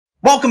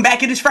Welcome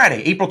back. It is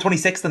Friday, April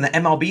 26th, and the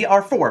MLB.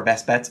 Our four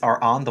best bets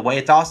are on the way.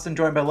 It's Austin,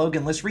 joined by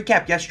Logan. Let's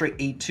recap yesterday,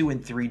 a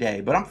 2-3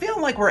 day. But I'm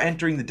feeling like we're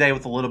entering the day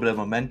with a little bit of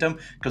momentum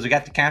because we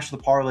got to cash the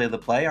parlay of the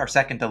play, our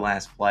second to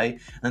last play.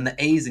 And then the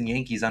A's and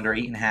Yankees under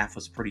 8.5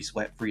 was pretty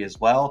sweat-free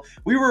as well.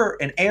 We were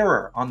an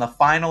error on the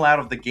final out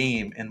of the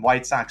game in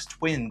White Sox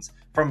Twins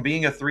from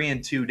being a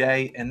 3-2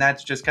 day, and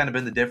that's just kind of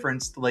been the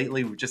difference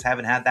lately. We just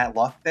haven't had that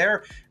luck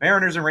there.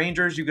 Mariners and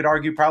Rangers, you could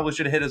argue, probably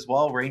should have hit as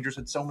well. Rangers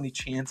had so many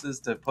chances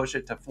to push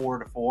it to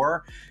 4-4.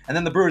 And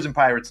then the Brewers and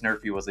Pirates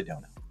nerfy was a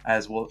donut,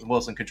 as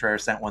Wilson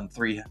Contreras sent one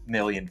 3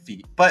 million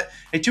feet. But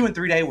a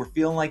 2-3 day, we're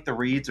feeling like the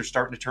reads are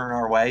starting to turn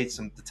our way.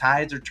 The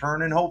tides are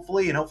turning,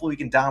 hopefully, and hopefully we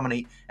can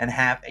dominate and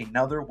have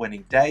another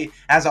winning day.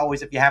 As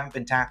always, if you haven't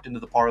been tapped into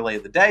the parlay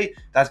of the day,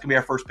 that's going to be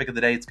our first pick of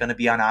the day. It's going to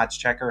be on Odds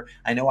Checker.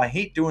 I know I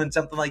hate doing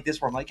something like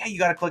this where I'm like, hey, you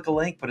got to click a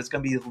link, but it's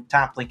going to be the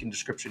top link in the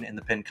description in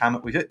the pinned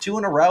comment. We've hit 2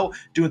 in a row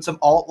doing some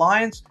alt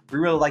lines. We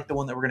really like the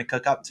one that we're going to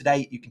cook up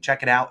today. You can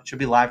check it out. It should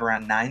be live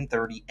around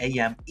 9:30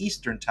 a.m.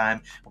 Eastern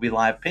time. We'll be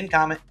live, pinned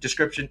comment,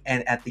 description,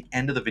 and at the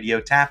end of the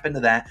video. Tap into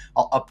that.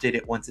 I'll update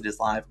it once it is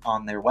live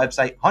on their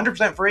website.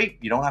 100% free.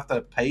 You don't have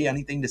to pay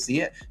anything to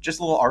see it. Just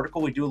a little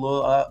article. We do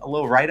a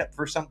little write-up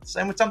for something.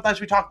 And sometimes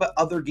we talk about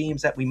other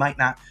games that we might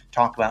not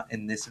talk about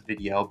in this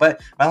video.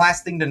 But my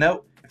last thing to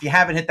note, if you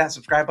haven't hit that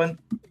subscribe button,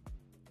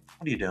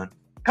 what are you doing?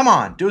 Come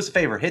on, do us a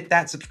favor, hit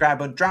that subscribe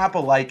button, drop a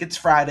like. It's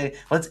Friday.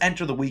 Let's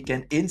enter the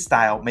weekend in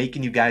style,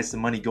 making you guys some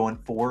money going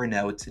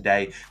 4-0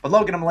 today. But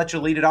Logan, I'm going to let you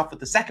lead it off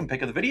with the second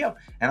pick of the video,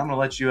 and I'm going to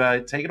let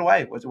you take it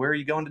away. Where are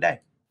you going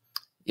today?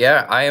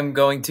 Yeah, I am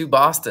going to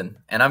Boston,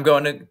 and I'm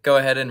going to go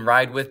ahead and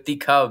ride with the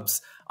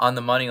Cubs on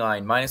the money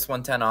line.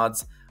 -110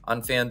 odds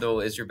on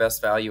FanDuel is your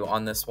best value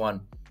on this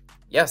one.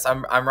 Yes,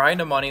 I'm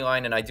riding a money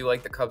line, and I do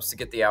like the Cubs to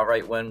get the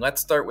outright win. Let's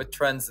start with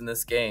trends in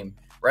this game.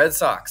 Red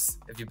Sox,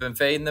 if you've been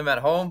fading them at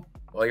home,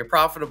 well, you're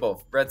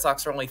profitable. Red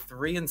Sox are only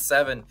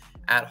 3-7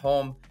 at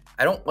home.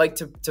 I don't like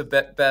to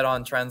bet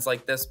on trends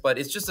like this, but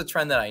it's just a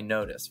trend that I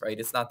notice, right?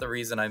 It's not the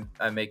reason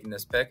I'm making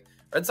this pick.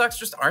 Red Sox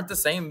just aren't the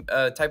same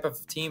type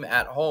of team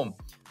at home.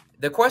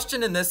 The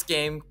question in this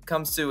game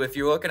comes to, if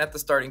you're looking at the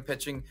starting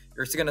pitching,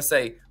 you're going to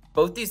say,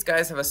 both these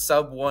guys have a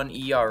sub-1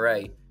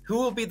 ERA. Who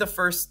will be the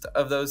first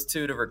of those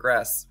two to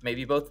regress?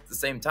 Maybe both at the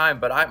same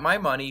time, but my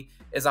money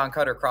is on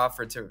Cutter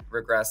Crawford to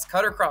regress.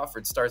 Cutter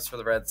Crawford starts for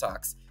the Red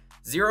Sox.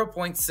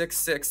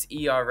 0.66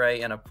 ERA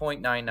and a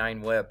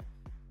 .99 WHIP.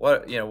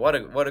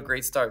 What a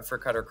great start for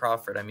Cutter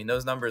Crawford. I mean,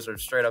 those numbers are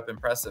straight up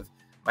impressive.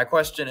 My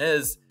question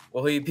is,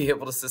 will he be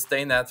able to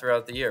sustain that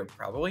throughout the year?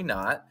 Probably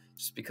not,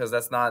 just because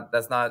that's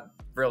not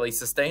really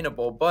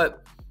sustainable.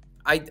 But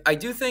I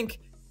do think,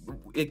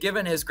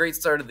 given his great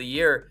start of the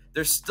year,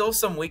 there's still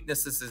some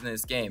weaknesses in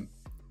his game,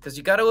 because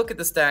you got to look at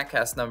the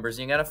StatCast numbers.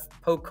 You got to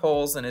poke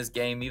holes in his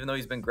game, even though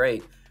he's been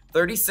great.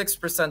 36th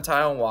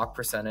percentile in walk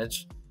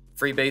percentage.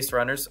 Free base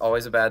runners,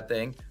 always a bad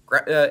thing.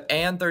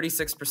 And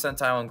 36th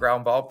percentile in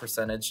ground ball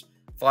percentage.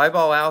 Fly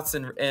ball outs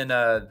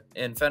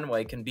in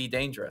Fenway can be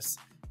dangerous.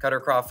 Cutter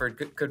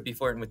Crawford could be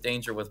flirting with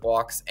danger with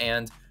walks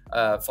and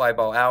fly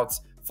ball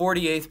outs.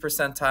 48th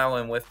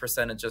percentile in whiff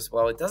percentage as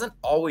well. It doesn't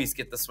always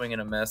get the swing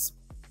and a miss.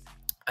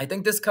 I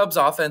think this Cubs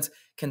offense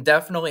can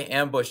definitely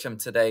ambush him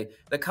today.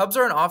 The Cubs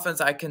are an offense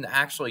I can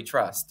actually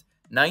trust.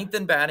 9th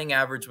in batting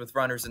average with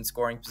runners in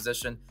scoring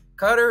position.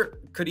 Cutter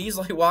could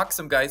easily walk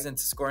some guys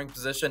into scoring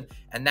position,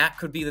 and that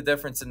could be the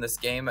difference in this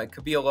game. It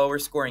could be a lower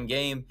scoring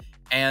game,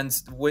 and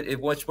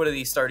which one of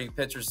these starting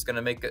pitchers is going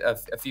to make a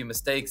few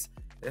mistakes?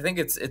 I think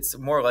it's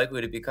more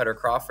likely to be Cutter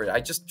Crawford. I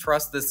just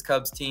trust this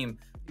Cubs team.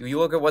 You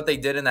look at what they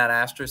did in that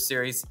Astros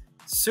series,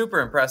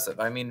 super impressive.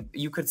 I mean,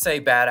 you could say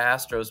bad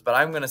Astros, but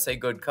I'm going to say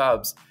good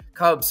Cubs.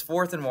 Cubs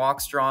 4th in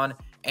walks drawn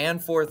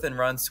and 4th in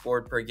runs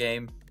scored per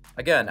game.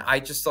 Again, I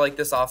just like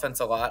this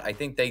offense a lot. I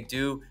think they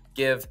do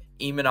give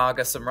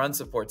Imanaga some run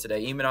support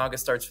today. Imanaga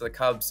starts for the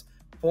Cubs,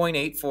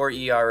 0.84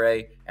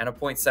 ERA and a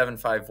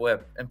 .75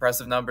 WHIP.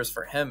 Impressive numbers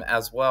for him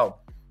as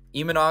well.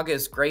 Imanaga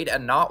is great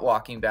at not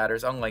walking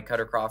batters, unlike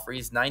Cutter Crawford.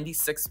 He's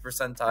 96th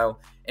percentile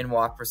in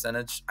walk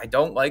percentage. I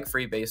don't like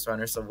free base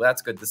runners, so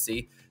that's good to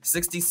see.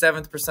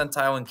 67th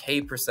percentile in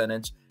K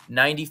percentage,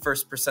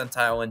 91st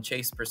percentile in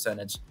chase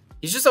percentage.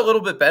 He's just a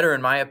little bit better,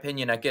 in my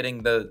opinion, at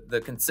getting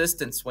the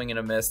consistent swing and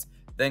a miss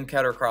than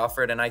Cutter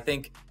Crawford, and I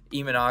think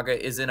Imanaga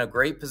is in a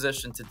great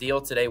position to deal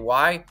today.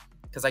 Why?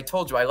 Because I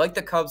told you, I like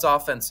the Cubs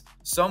offense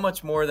so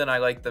much more than I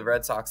like the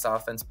Red Sox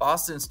offense.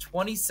 Boston's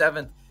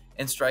 27th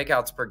in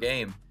strikeouts per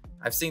game.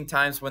 I've seen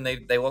times when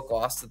they look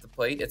lost at the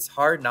plate. It's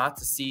hard not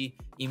to see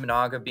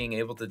Imanaga being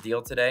able to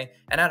deal today.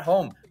 And at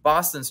home,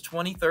 Boston's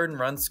 23rd in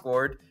runs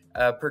scored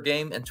per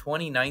game and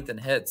 29th in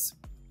hits.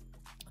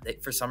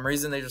 For some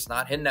reason, they're just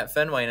not hitting at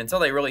Fenway. And until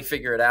they really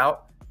figure it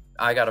out,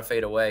 I got to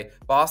fade away.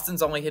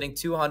 Boston's only hitting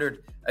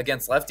 200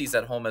 against lefties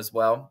at home as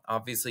well.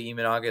 Obviously,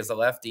 Imanaga is a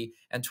lefty.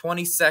 And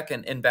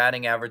 22nd in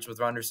batting average with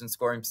runners in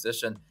scoring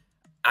position.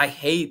 I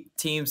hate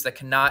teams that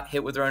cannot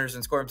hit with runners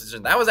in scoring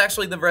position. That was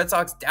actually the Red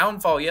Sox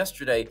downfall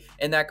yesterday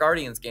in that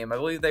Guardians game. I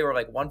believe they were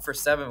like 1 for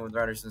 7 with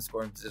runners in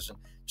scoring position.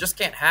 just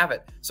can't have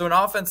it. So an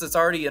offense that's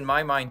already, in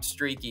my mind,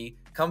 streaky,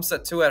 comes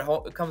at 2 at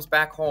home, comes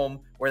back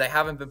home where they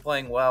haven't been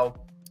playing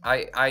well.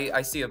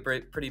 I see a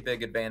pretty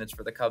big advantage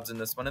for the Cubs in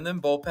this one. And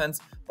then bullpens,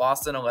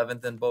 Boston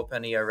 11th in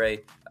bullpen ERA,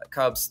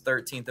 Cubs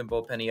 13th in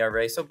bullpen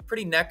ERA. So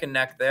pretty neck and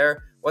neck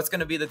there. What's going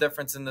to be the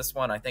difference in this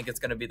one? I think it's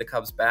going to be the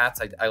Cubs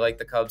bats. I like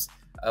the Cubs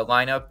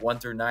lineup 1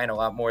 through 9 a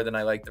lot more than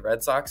I like the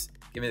Red Sox.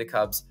 Give me the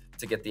Cubs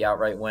to get the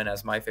outright win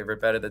as my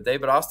favorite bet of the day.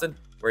 But Austin,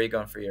 where are you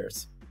going for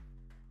yours?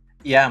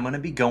 Yeah, I'm going to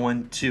be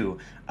going to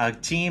a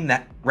team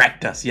that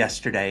wrecked us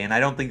yesterday, and I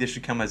don't think this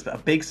should come as a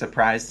big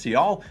surprise to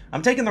y'all.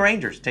 I'm taking the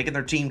Rangers, taking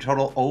their team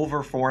total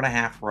over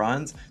 4.5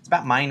 runs. It's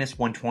about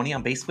 -120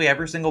 on basically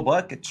every single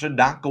book. It should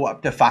not go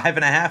up to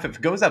 5.5. If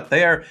it goes up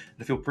there,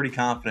 I feel pretty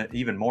confident,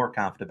 even more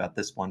confident about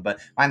this one.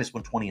 But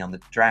 -120 on the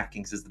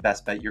DraftKings is the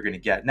best bet you're going to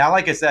get. Now,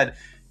 like I said,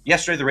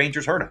 yesterday, the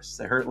Rangers hurt us.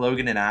 They hurt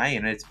Logan and I,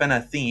 and it's been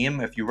a theme.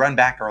 If you run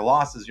back our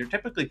losses, you're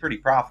typically pretty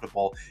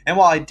profitable. And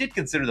while I did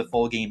consider the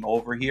full game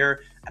over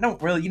here,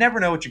 you never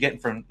know what you're getting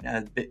from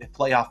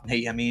playoff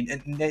Nate. I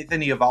mean,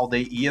 Nathan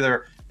Eovaldi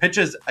either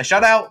pitches a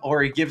shutout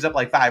or he gives up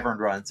like 5 earned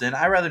runs. And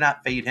I'd rather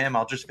not fade him.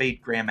 I'll just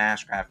fade Graham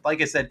Ashcraft.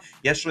 Like I said,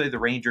 yesterday, the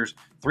Rangers,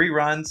 3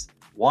 runs,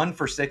 1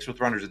 for 6 with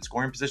runners in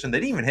scoring position. They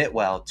didn't even hit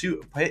well.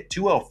 Hit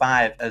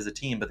 205 as a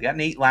team, but they got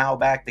Nate Lau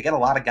back. They got a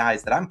lot of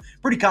guys that I'm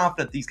pretty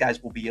confident these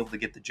guys will be able to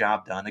get the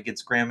job done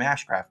against Graham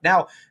Ashcraft.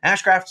 Now,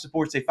 Ashcraft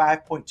supports a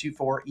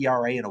 5.24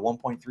 ERA and a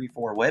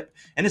 1.34 WHIP.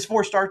 In his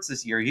 4 starts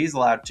this year, he's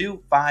allowed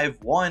 2, 5,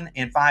 1,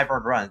 and 5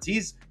 earned runs.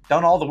 He's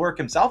done all the work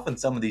himself in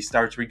some of these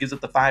starts where he gives up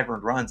the 5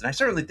 earned runs, and I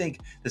certainly think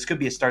this could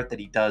be a start that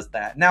he does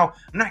that. Now,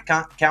 I'm not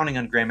counting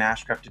on Graham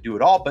Ashcraft to do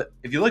it all, but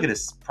if you look at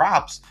his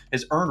props,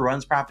 his earned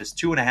runs prop is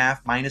 2.5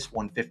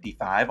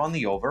 -155 on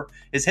the over.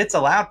 His hits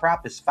allowed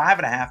prop is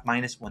 5.5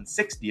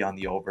 -160 on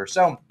the over.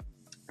 So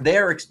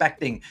they're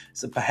expecting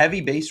some heavy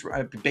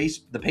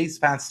the base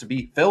paths to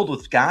be filled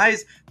with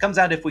guys. Comes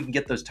out if we can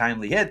get those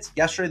timely hits.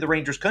 Yesterday, the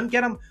Rangers couldn't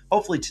get them.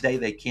 Hopefully today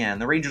they can.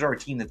 The Rangers are a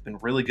team that's been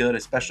really good,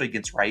 especially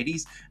against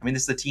righties. I mean,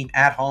 this is a team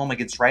at home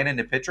against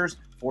right-handed pitchers.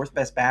 4th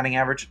best batting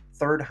average,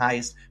 3rd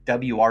highest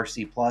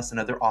WRC plus,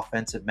 another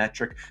offensive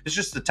metric. It's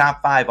just the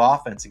top 5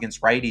 offense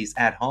against righties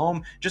at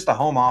home. Just the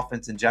home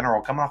offense in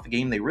general. Coming off a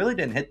game, they really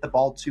didn't hit the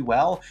ball too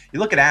well. You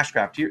look at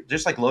Ashcraft here,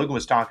 just like Logan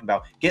was talking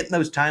about, getting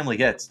those timely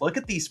hits. Look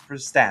at these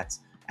stats.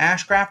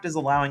 Ashcraft is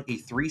allowing a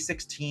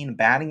 .316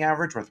 batting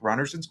average with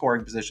runners in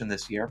scoring position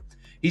this year.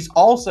 He's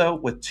also,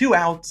 with 2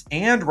 outs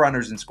and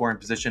runners in scoring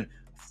position,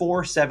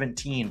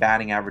 .417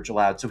 batting average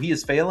allowed. So he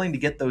is failing to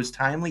get those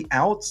timely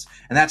outs,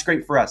 and that's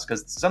great for us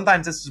because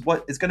sometimes this is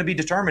what it's going to be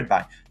determined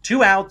by.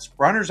 2 outs,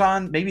 runners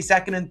on, maybe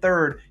 2nd and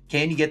 3rd.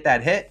 Can you get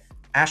that hit?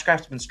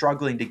 Ashcraft's been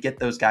struggling to get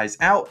those guys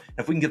out.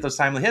 If we can get those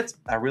timely hits,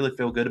 I really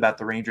feel good about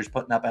the Rangers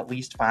putting up at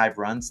least 5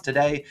 runs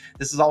today.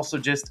 This is also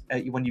just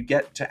when you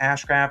get to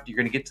Ashcraft, you're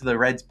going to get to the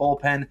Reds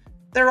bullpen.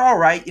 They're all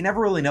right. You never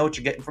really know what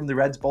you're getting from the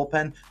Reds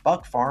bullpen.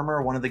 Buck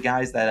Farmer, one of the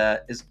guys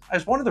that is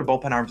one of their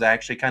bullpen arms I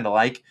actually kind of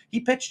like.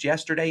 He pitched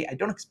yesterday. I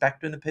don't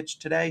expect him to pitch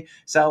today.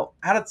 So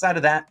outside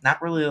of that,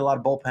 not really a lot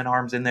of bullpen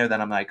arms in there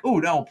that I'm like, oh,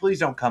 no, please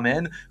don't come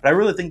in. But I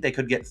really think they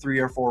could get 3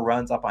 or 4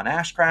 runs up on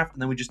Ashcraft,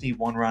 and then we just need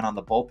 1 run on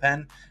the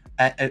bullpen.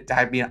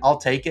 I mean, I'll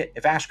take it.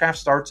 If Ashcraft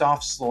starts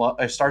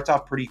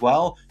off pretty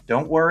well,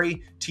 don't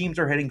worry. Teams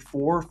are hitting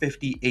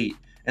 .458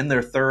 in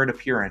their 3rd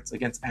appearance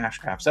against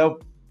Ashcraft.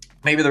 So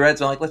maybe the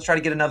Reds are like, let's try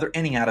to get another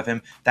inning out of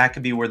him. That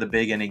could be where the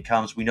big inning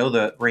comes. We know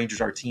the Rangers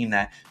are a team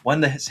that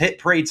when the hit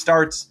parade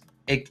starts,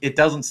 it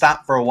doesn't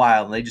stop for a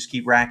while, and they just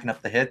keep racking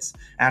up the hits.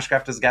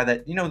 Ashcraft is a guy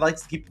that,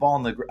 likes to keep the ball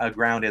on the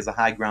ground. He has a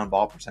high ground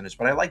ball percentage,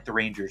 but I like the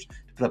Rangers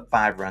to put up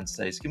 5 runs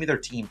today. So give me their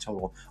team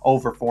total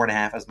over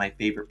 4.5 as my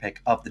favorite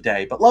pick of the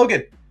day. But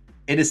Logan,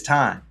 it is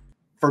time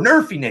for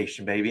Nerfy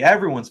Nation, baby.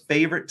 Everyone's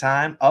favorite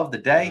time of the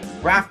day.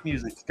 Raft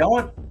music's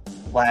going.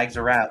 Flags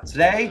are out.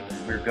 Today,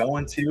 we're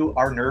going to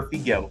our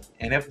Nerfy Goat.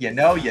 And if you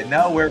know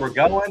where we're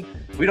going.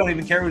 We don't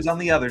even care who's on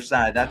the other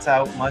side. That's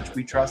how much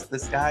we trust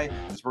this guy,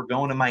 because we're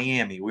going to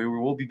Miami. We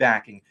will be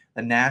backing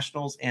the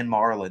Nationals and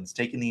Marlins,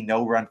 taking the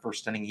no-run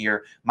first inning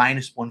here,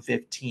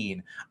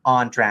 -115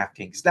 on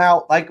DraftKings.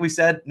 Now, like we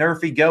said,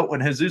 Nerfy Goat,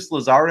 when Jesus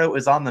Luzardo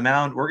is on the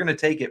mound, we're going to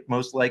take it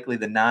most likely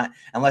than not,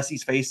 unless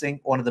he's facing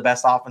one of the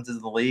best offenses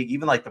in the league,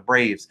 even like the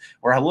Braves.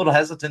 We're a little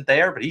hesitant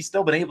there, but he's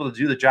still been able to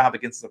do the job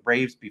against the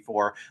Braves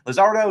before.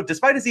 Luzardo,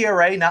 despite his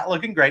ERA not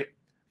looking great,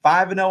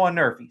 5-0 on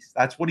Nerfies.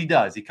 That's what he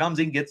does. He comes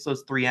in, gets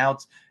those 3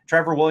 outs.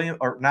 Trevor Williams,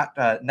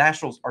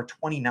 Nationals are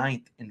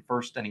 29th in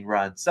first inning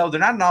runs. So they're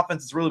not an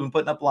offense that's really been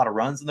putting up a lot of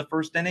runs in the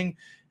first inning.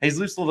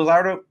 Jesus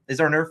Luzardo is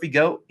our Nerfy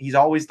Goat. He's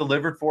always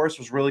delivered for us.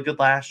 Was really good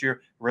last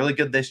year, really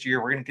good this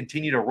year. We're going to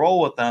continue to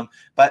roll with them.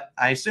 But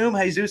I assume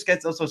Jesus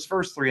gets those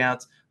first 3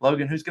 outs.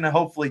 Logan, who's going to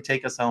hopefully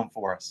take us home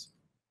for us?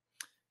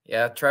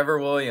 Yeah, Trevor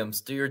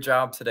Williams, do your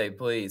job today,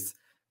 please.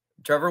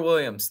 Trevor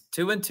Williams,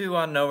 2-2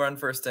 on no-run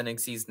first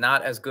innings. He's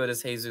not as good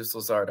as Jesus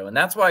Luzardo. And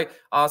that's why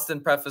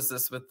Austin prefaced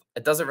this with,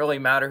 it doesn't really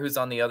matter who's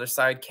on the other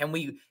side.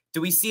 Do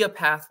we see a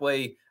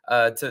pathway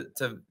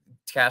to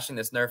cashing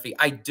this Nerfy.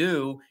 I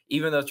do,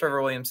 even though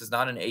Trevor Williams is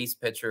not an ace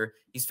pitcher.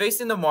 He's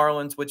facing the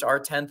Marlins, which are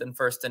 10th in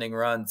first inning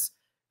runs.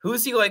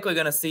 Who's he likely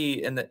going to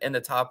see in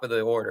the top of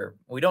the order?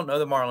 We don't know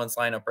the Marlins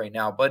lineup right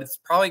now, but it's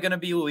probably going to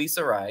be Luis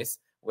Ariz,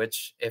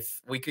 which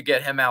if we could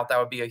get him out, that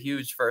would be a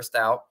huge first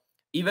out.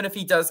 Even if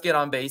he does get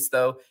on base,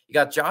 though, you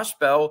got Josh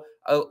Bell,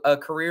 a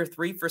career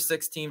 3 for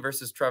 16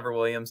 versus Trevor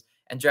Williams,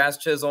 and Jazz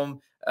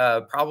Chisholm,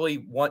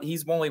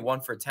 he's only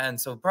 1 for 10.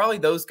 So probably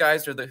those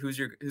guys are who's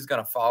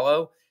going to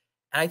follow.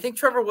 And I think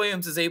Trevor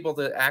Williams is able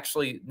to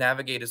actually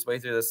navigate his way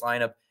through this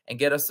lineup and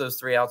get us those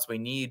 3 outs we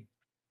need.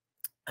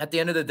 At the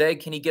end of the day,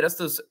 can he get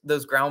us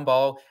those ground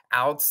ball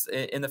outs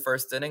in the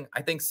first inning?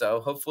 I think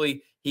so.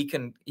 Hopefully he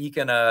can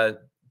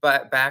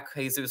back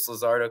Jesus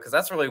Luzardo, because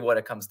that's really what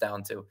it comes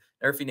down to.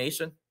 Nerfy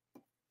Nation,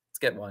 let's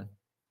get one.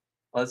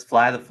 Let's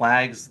fly the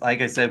flags.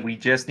 Like I said, we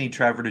just need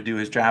Trevor to do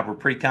his job. We're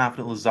pretty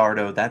confident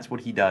Luzardo, that's what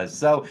he does.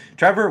 So,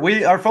 Trevor,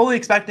 we are fully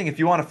expecting, if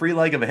you want a free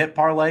leg of a hit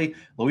parlay,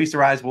 Luis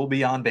Ariz will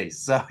be on base.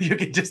 So you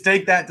can just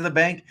take that to the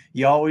bank.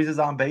 He always is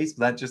on base,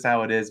 but that's just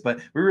how it is. But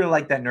we really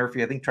like that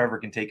Nerfy. I think Trevor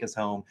can take us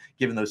home,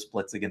 given those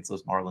splits against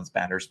those Marlins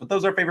batters. But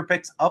those are our favorite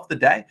picks of the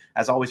day.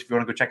 As always, if you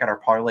want to go check out our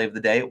parlay of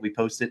the day, we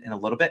post it in a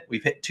little bit.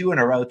 We've hit 2 in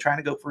a row, trying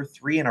to go for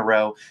 3 in a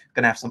row.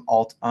 Going to have some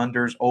alt,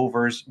 unders,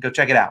 overs. Go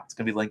check it out. It's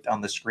going to be linked on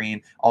the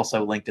screen.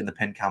 Also linked in the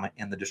pinned comment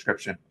in the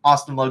description.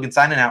 Austin Logan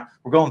signing out.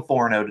 We're going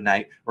 4-0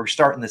 tonight. We're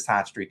starting this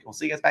hot streak. We'll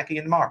see you guys back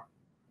again tomorrow.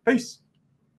 Peace.